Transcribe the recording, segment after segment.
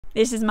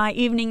This is my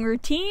evening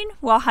routine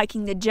while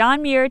hiking the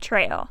John Muir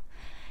Trail.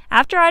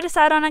 After I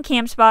decide on a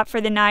camp spot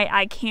for the night,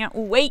 I can't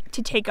wait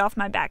to take off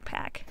my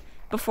backpack.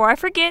 Before I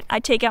forget, I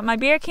take out my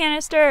beer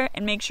canister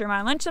and make sure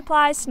my lunch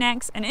supplies,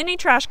 snacks, and any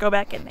trash go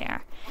back in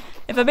there.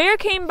 If a bear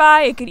came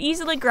by, it could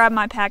easily grab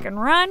my pack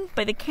and run,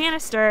 but the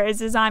canister is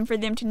designed for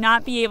them to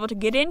not be able to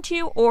get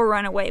into or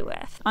run away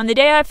with. On the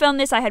day I filmed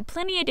this, I had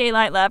plenty of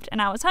daylight left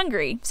and I was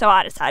hungry, so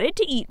I decided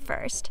to eat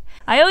first.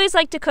 I always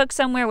like to cook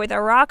somewhere with a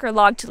rock or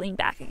log to lean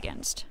back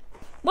against.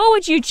 What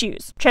would you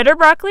choose? Cheddar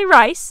broccoli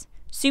rice,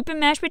 soup and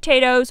mashed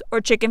potatoes,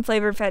 or chicken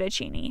flavored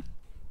fettuccine?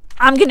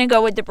 I'm gonna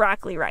go with the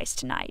broccoli rice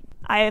tonight.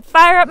 I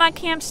fire up my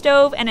camp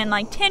stove and in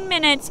like 10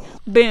 minutes,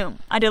 boom,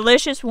 a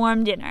delicious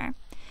warm dinner.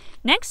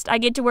 Next, I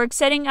get to work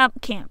setting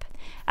up camp.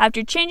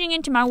 After changing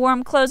into my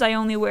warm clothes I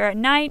only wear at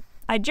night,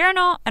 I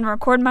journal and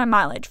record my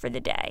mileage for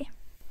the day.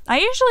 I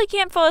usually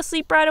can't fall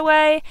asleep right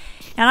away,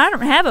 and I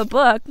don't have a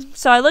book,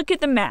 so I look at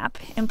the map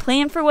and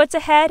plan for what's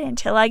ahead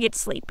until I get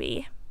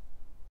sleepy.